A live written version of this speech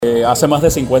hace más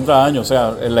de 50 años. O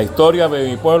sea, en la historia de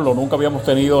mi pueblo nunca habíamos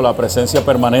tenido la presencia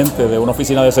permanente de una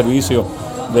oficina de servicio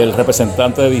del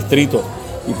representante de distrito.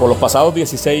 Y por los pasados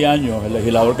 16 años, el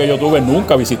legislador que yo tuve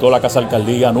nunca visitó la Casa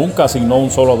Alcaldía, nunca asignó un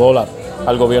solo dólar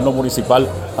al gobierno municipal.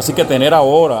 Así que tener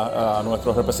ahora a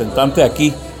nuestro representante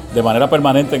aquí de manera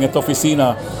permanente en esta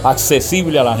oficina,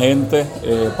 accesible a la gente,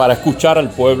 para escuchar al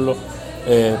pueblo,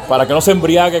 para que no se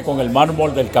embriague con el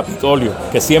mármol del Capitolio,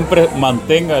 que siempre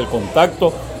mantenga el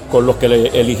contacto con los que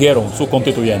le eligieron, sus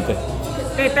constituyentes.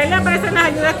 ¿Qué tal le parecen las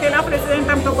ayudas que le ha ofrecido en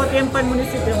tan poco tiempo al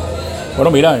municipio?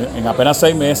 Bueno, mira, en apenas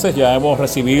 6 meses ya hemos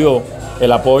recibido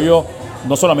el apoyo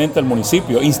no solamente del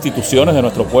municipio, instituciones de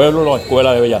nuestro pueblo, la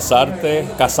Escuela de Bellas Artes,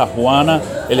 Casa Juana,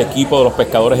 el equipo de los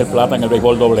Pescadores del Plata en el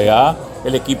béisbol AA,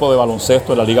 el equipo de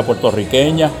baloncesto de la Liga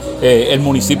Puertorriqueña, el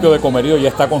municipio de Comerio ya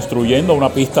está construyendo una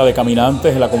pista de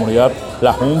caminantes en la comunidad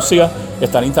La Juncia,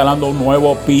 están instalando un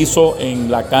nuevo piso en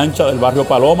la cancha del barrio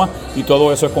Paloma y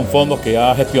todo eso es con fondos que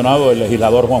ha gestionado el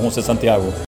legislador Juan José Santiago.